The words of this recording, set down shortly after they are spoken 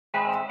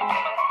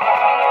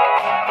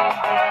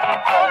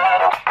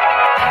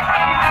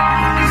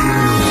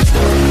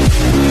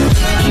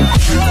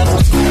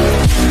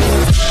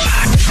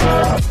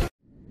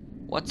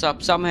What's up,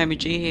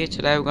 SomHMG here.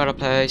 Today we're gonna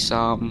play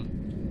some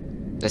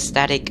the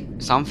static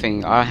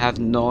something. I have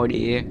no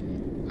idea.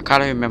 I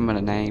can't even remember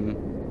the name.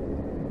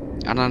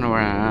 I don't know where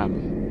I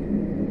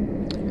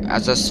am.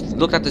 As I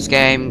looked at this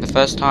game the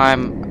first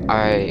time,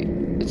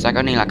 it's like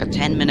only like a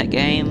 10-minute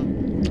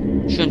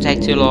game. Shouldn't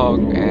take too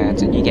long, and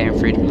it's a new game,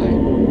 free to play.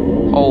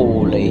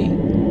 Holy.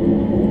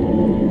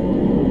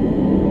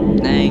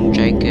 Name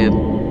Jacob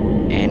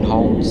and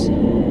Holmes.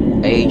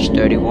 Age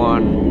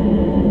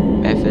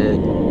 31. Method.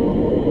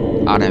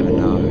 I don't even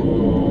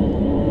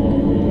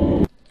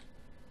know.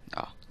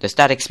 Oh, the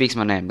static speaks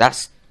my name.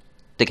 That's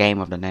the game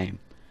of the name.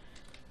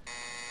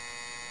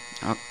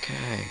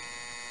 Okay.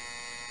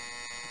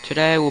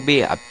 Today will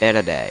be a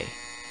better day.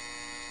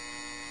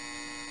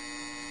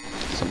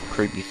 Some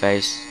creepy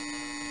face.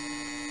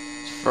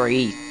 It's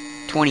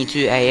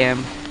 3:22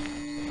 AM.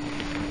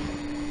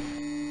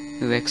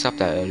 Who wakes up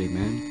that early,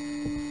 man?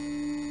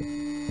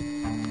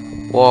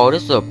 Whoa,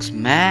 this looks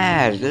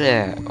mad. Look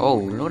at that. Oh,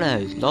 look at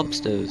those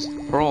lobsters,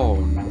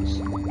 prawns.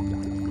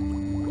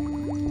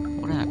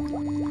 What that?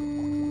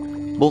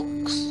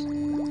 Books.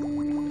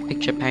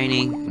 Picture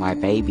painting, my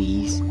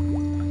babies.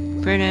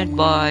 Printed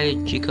by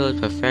Chico's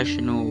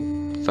Professional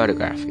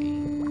Photography.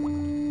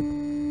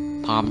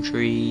 Palm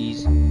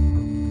trees.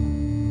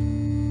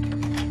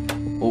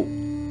 Oh.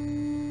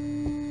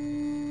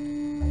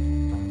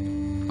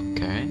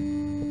 Okay.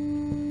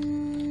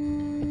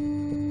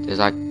 There's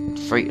like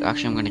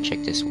actually, I'm gonna check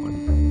this one.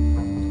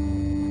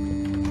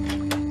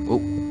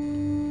 Oh,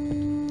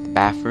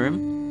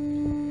 bathroom.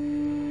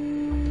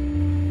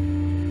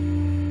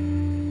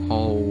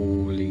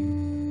 Holy.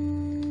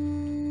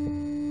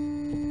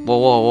 Whoa,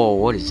 whoa, whoa!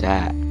 What is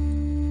that?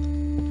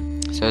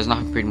 So there's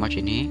nothing pretty much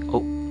in here.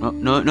 Oh,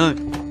 no!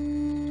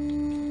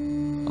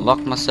 I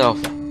locked myself.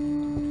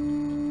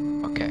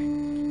 Okay.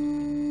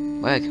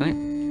 Wait,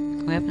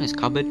 can we open this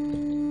cupboard?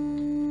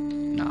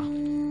 Nah.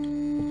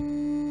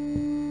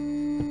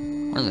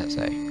 What does that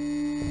say?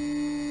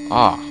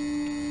 Ah.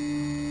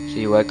 So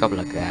you wake up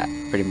like that,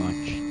 pretty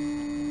much.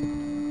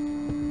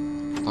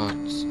 But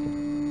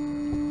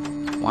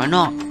why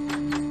not?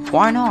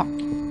 Why not?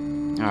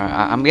 Alright,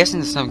 I'm guessing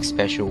there's something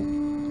special.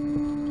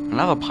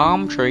 Another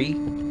palm tree?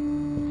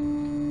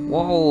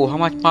 Whoa, how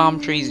much palm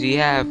trees do you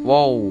have?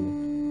 Whoa.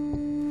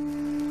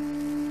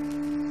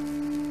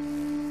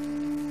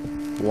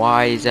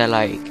 Why is there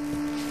like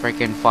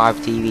freaking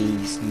 5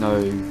 TVs?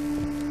 No.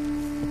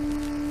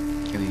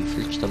 Can we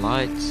switch the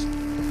lights?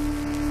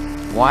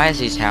 Why is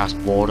this house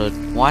boarded?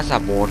 Why is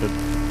that boarded?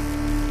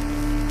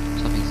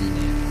 Something's in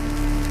there.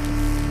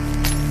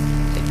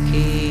 Take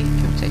key.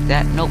 Can we take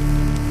that? Nope.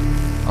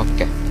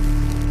 Okay.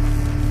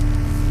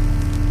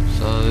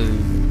 So,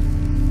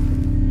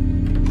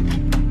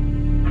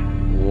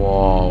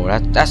 whoa,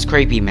 that's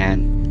creepy,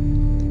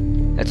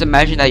 man. Let's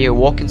imagine that you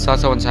walk inside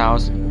someone's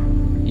house,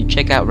 you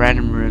check out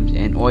random rooms,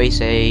 and all you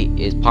see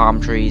is palm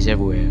trees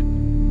everywhere.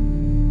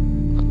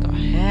 What the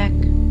heck?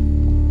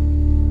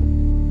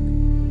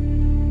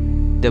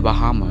 The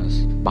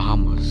Bahamas.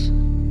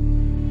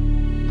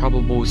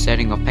 Probable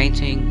setting of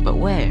painting, but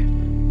where?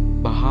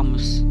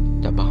 Bahamas.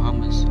 The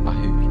Bahamas are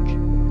huge.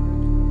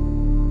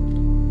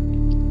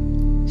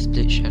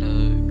 Split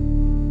shadow.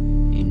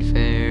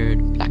 Inferred.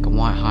 Black and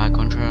white high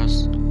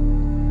contrast.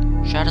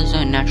 Shadows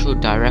aren't natural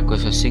direct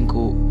with a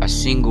single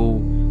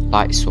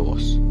light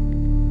source.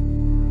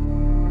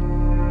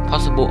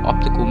 Possible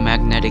optical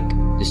magnetic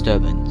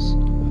disturbance.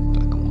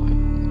 Black and white.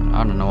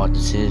 I don't know what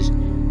this is.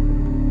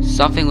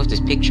 Something with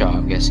this picture,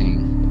 I'm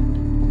guessing.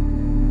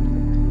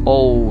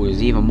 Oh,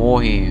 there's even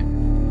more here.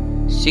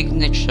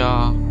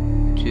 Signature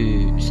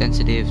to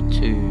sensitive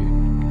to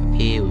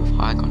appear with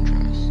high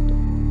contrast.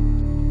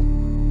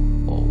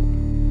 Oh,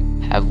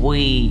 have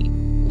we?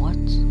 What?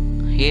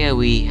 Here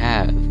we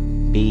have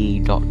B ...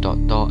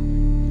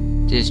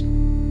 This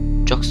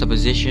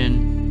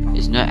juxtaposition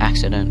is no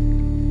accident.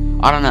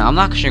 I don't know. I'm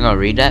not actually gonna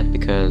read that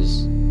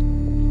because I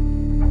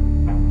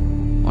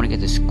want to get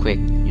this quick.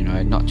 You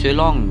know, not too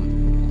long.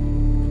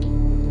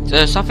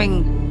 So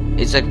something,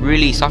 it's like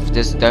really soft.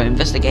 They're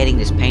investigating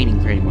this painting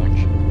pretty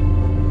much.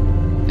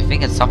 I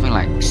think it's something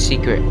like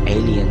secret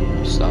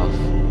alien stuff.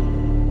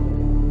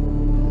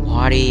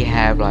 Why do you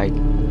have like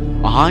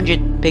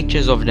 100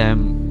 pictures of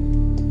them?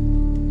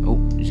 Oh,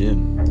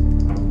 zoom.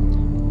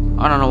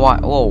 I don't know why.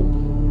 Whoa,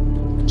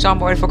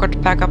 somebody forgot to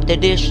pack up their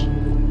dish.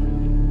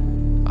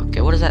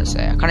 Okay, what does that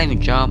say? I can't even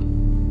jump.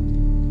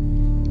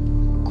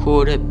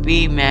 Could it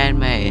be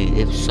man-made?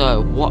 If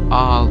so, what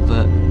are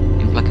the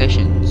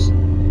implications?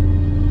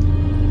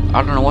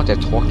 I don't know what they're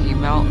talking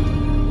about.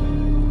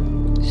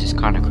 This is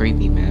kind of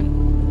creepy, man.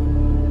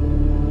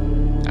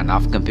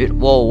 Enough computer.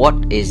 Whoa,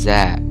 what is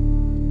that?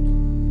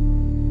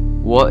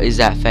 What is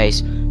that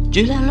face?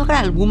 Dude, look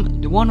at that woman,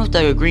 the one with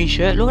the green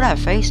shirt. Look at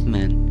that face,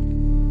 man.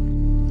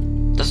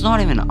 That's not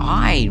even an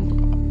eye.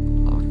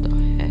 What the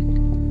heck?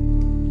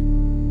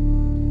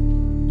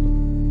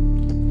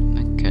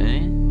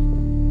 Okay.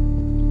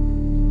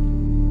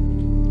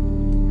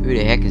 Who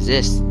the heck is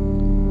this?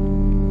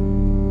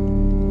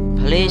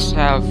 Police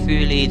have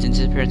few leads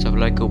into the disappearance of a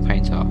local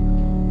painter.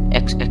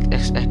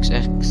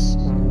 XXXXX.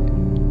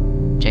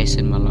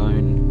 Jason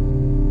Malone.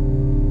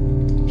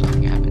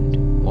 Something happened.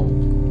 Whoa.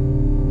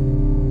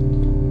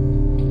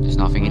 There's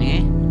nothing in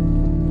here?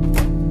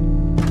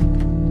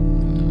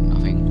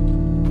 Nothing.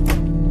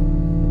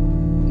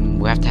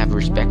 We have to have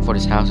respect for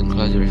this house and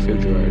close the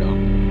refrigerator.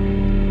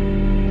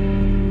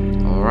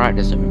 Alright,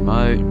 there's a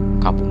remote.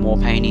 Couple more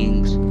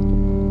paintings.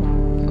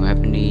 Can we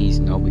open these?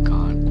 No, we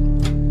can't.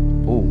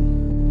 Ooh.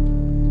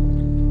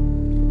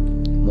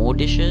 More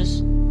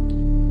dishes?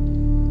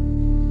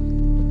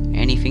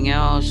 Anything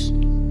else?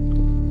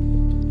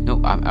 No,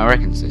 I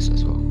reckon it's this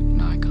as well.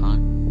 No, I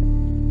can't.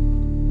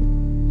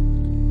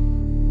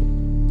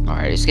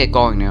 Alright, let's get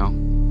going now.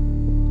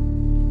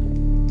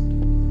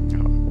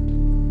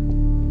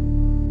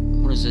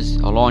 What is this?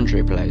 A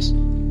laundry place.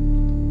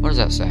 What does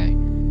that say?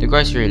 The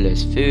grocery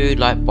list. Food,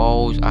 light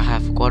bowls. I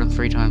have forgotten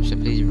 3 times, so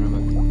please remember.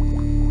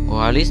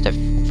 Well, at least the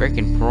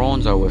freaking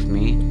prawns are with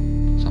me,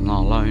 so I'm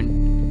not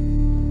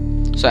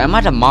alone. So am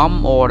I the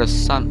mom or the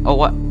son? Oh,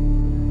 what?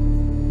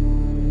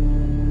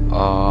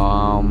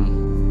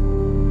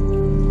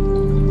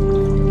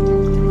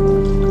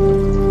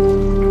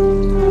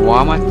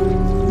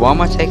 Why am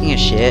I taking a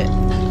shit?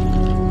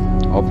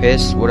 Or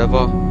piss,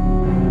 whatever.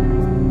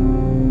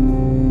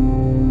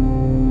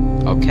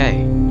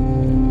 Okay.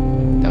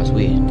 That was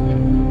weird.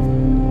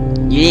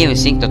 You didn't even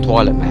sink the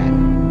toilet, man.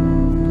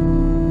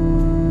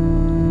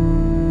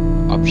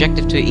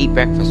 Objective to eat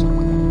breakfast.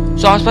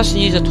 So I was supposed to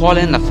use the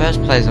toilet in the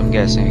first place, I'm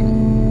guessing.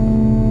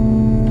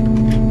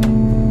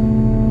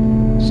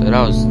 So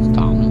that was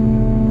dumb.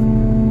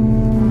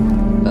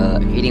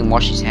 He didn't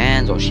wash his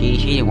hands, or she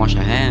didn't wash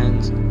her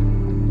hands.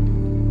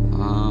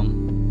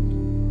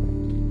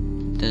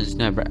 There's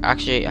no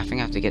actually, I think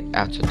I have to get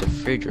out to the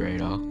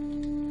refrigerator.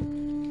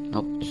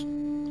 Nope.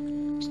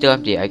 Still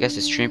empty. I guess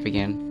it's shrimp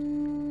again.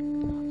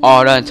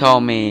 Oh, don't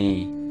tell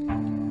me.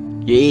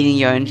 You're eating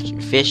your own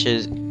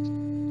fishes.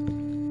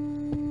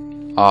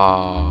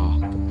 Oh,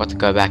 got to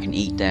go back and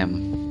eat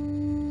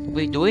them. What are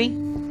we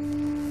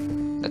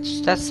doing?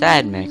 That's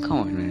sad, man. Come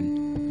on,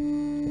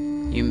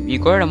 man. You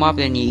grow them up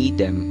and you eat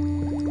them.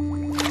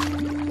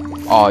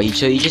 Oh,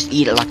 so you just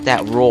eat it like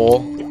that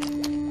raw?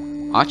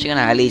 Aren't you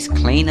gonna at least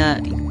clean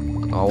it?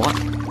 Oh, what?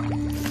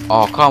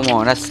 Oh, come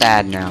on. That's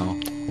sad now.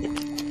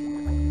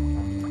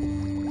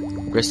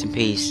 Rest in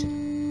peace,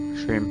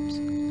 shrimps.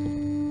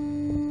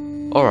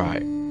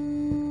 Alright.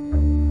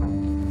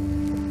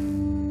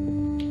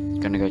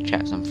 Gonna go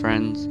chat some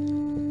friends.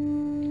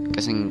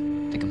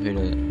 Guessing the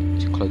computer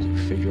to close the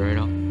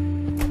refrigerator.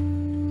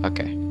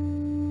 Okay.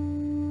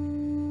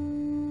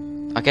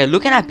 Okay,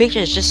 looking at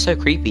pictures is just so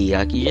creepy.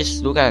 Like, you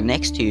just look at it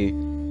next to you.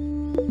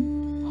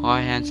 Hi,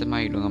 handsome, how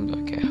you doing? I'm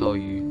like, okay, how are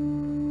you?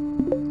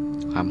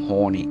 I'm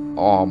horny.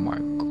 Oh my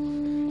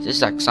god. Is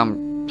this like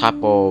some type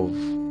of...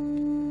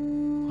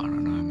 I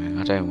don't know, man.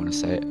 I don't want to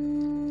say it.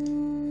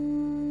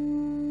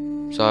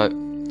 So,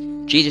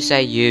 Jesus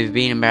said you've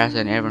been embarrassed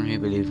and everyone who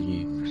believes in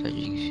you.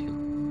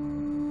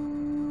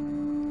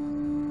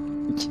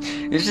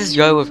 Let's just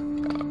go with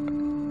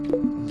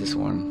this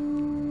one.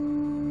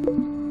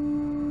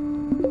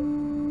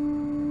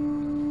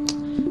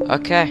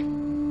 Okay.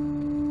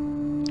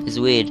 It's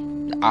weird.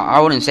 I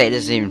wouldn't say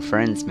this is even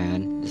friends,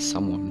 man. This is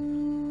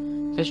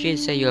someone. First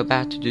Jesus said you're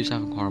about to do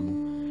something horrible.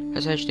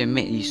 First I to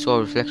admit you saw a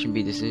reflection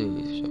be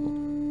deceived. So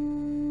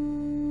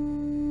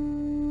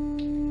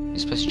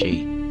it's plus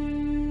G.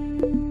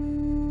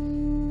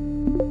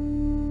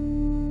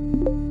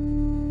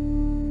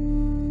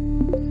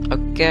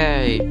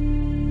 Okay.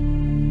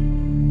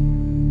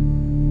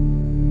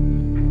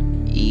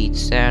 Eat,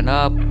 stand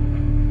up.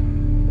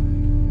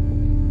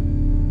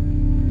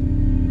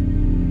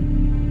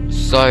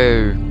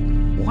 So,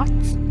 what?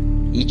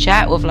 You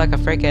chat with like a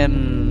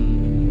freaking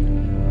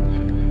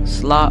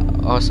slut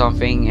or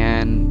something,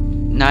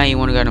 and now you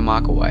want to go to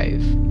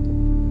microwave.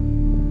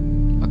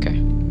 Okay.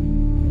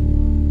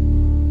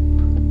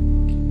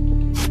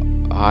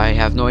 I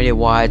have no idea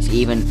why it's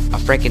even a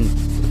freaking.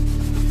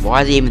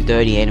 Why is it even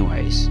dirty,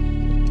 anyways?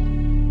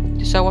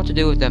 Decide what to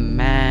do with the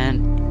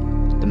man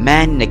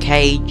in the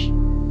cage.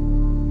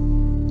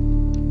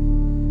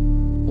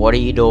 What are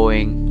you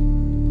doing?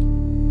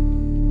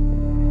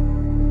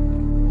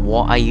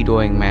 What are you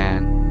doing,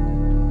 man?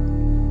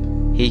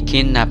 He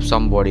kidnapped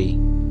somebody.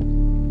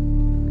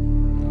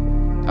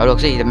 Oh look,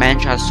 see, the man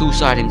tried to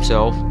suicide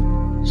himself.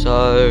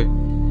 So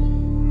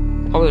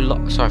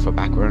probably sorry for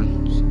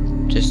backgrounds,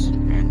 just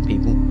random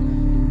people.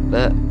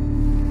 But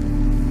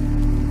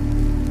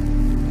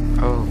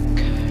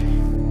okay,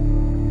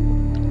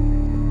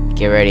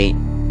 get ready.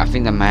 I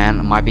think the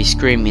man might be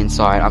screaming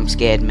inside. I'm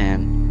scared,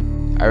 man.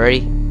 Are you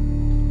ready?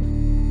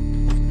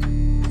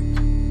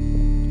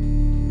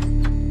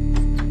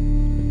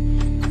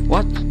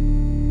 What?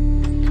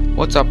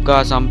 What's up,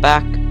 guys? I'm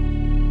back.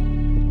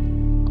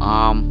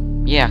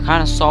 Yeah, I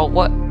kind of saw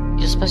what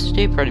you're supposed to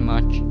do, pretty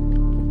much.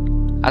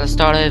 I had to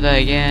start over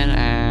again,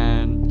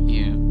 and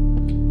yeah,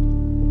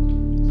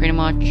 pretty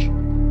much.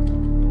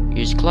 You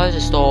just close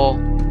this door,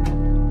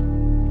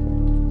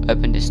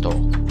 open this door.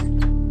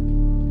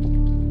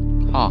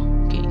 Oh,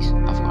 keys.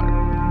 I forgot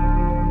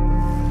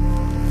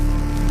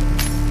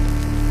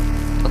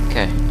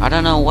Okay, I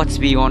don't know what's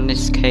beyond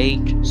this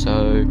cage,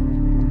 so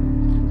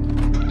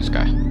let's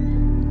go.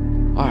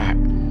 Alright.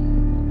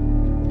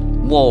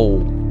 Whoa.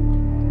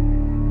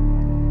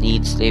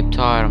 Need sleep,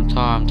 tired,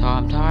 I'm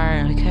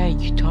tired. Okay,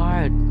 you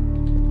tired.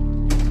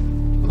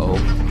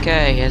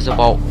 Okay, here's a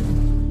bolt.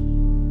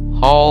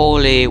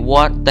 Holy,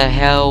 what the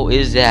hell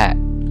is that?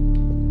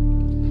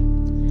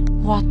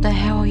 What the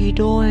hell are you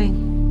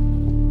doing?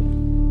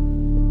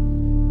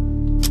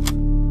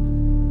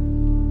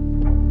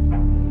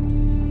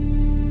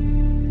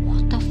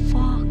 What the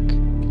fuck?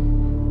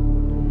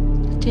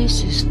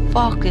 This is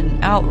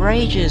fucking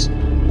outrageous.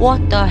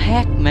 What the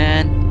heck,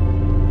 man?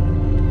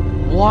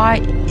 Why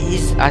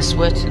is... I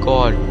swear to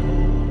God.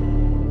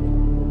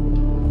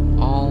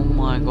 Oh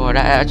my God,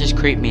 that just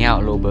creeped me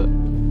out a little bit.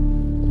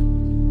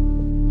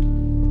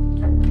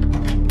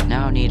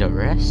 Now I need a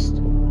rest?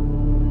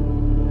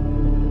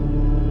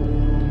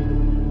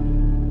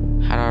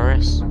 How do I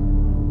rest?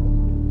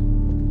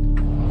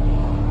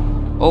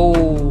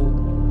 Oh.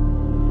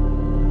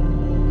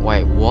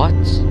 Wait, what?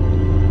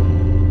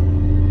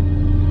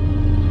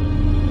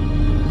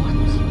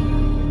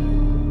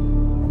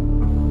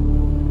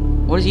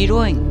 What is he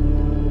doing?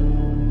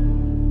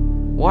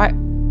 What?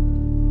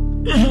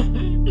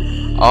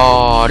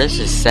 Oh, this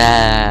is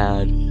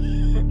sad.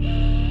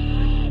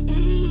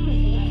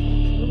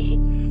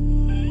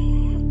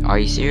 Are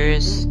you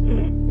serious?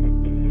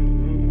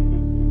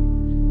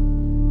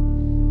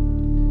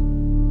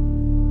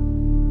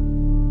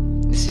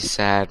 This is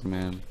sad,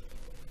 man.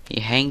 He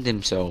hanged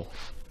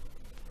himself.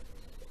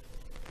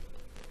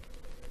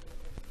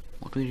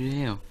 What do we do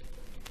here?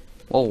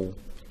 Whoa.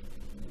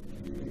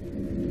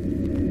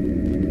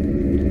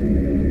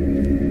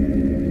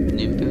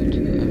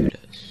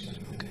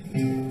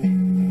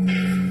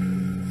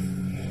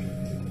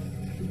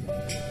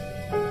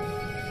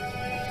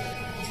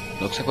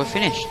 Looks like we're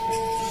finished.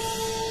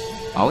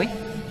 Are we?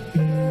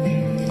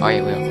 Oh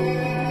yeah, we are.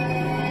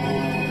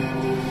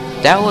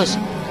 That was...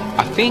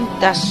 I think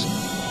that's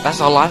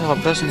the life of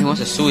a person who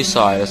wants to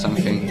suicide or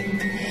something.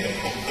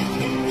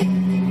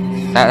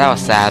 That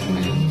was sad,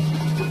 man.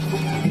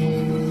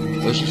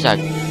 It was just like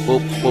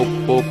boop, boop,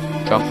 boop,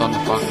 jumped on the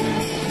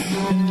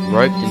fucking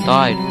rope and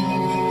died.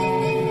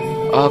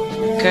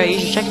 Okay, you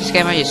should check this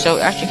game out yourself.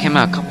 It actually came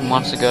out a couple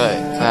months ago,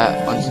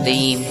 but on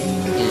Steam,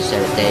 you just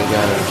said it, there you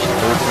go, which is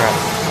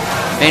bullcrap.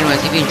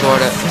 Anyways, if you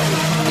enjoyed it,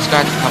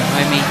 subscribe to come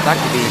home me, like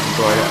the video if you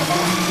enjoyed it.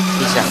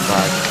 Peace out,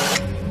 guys.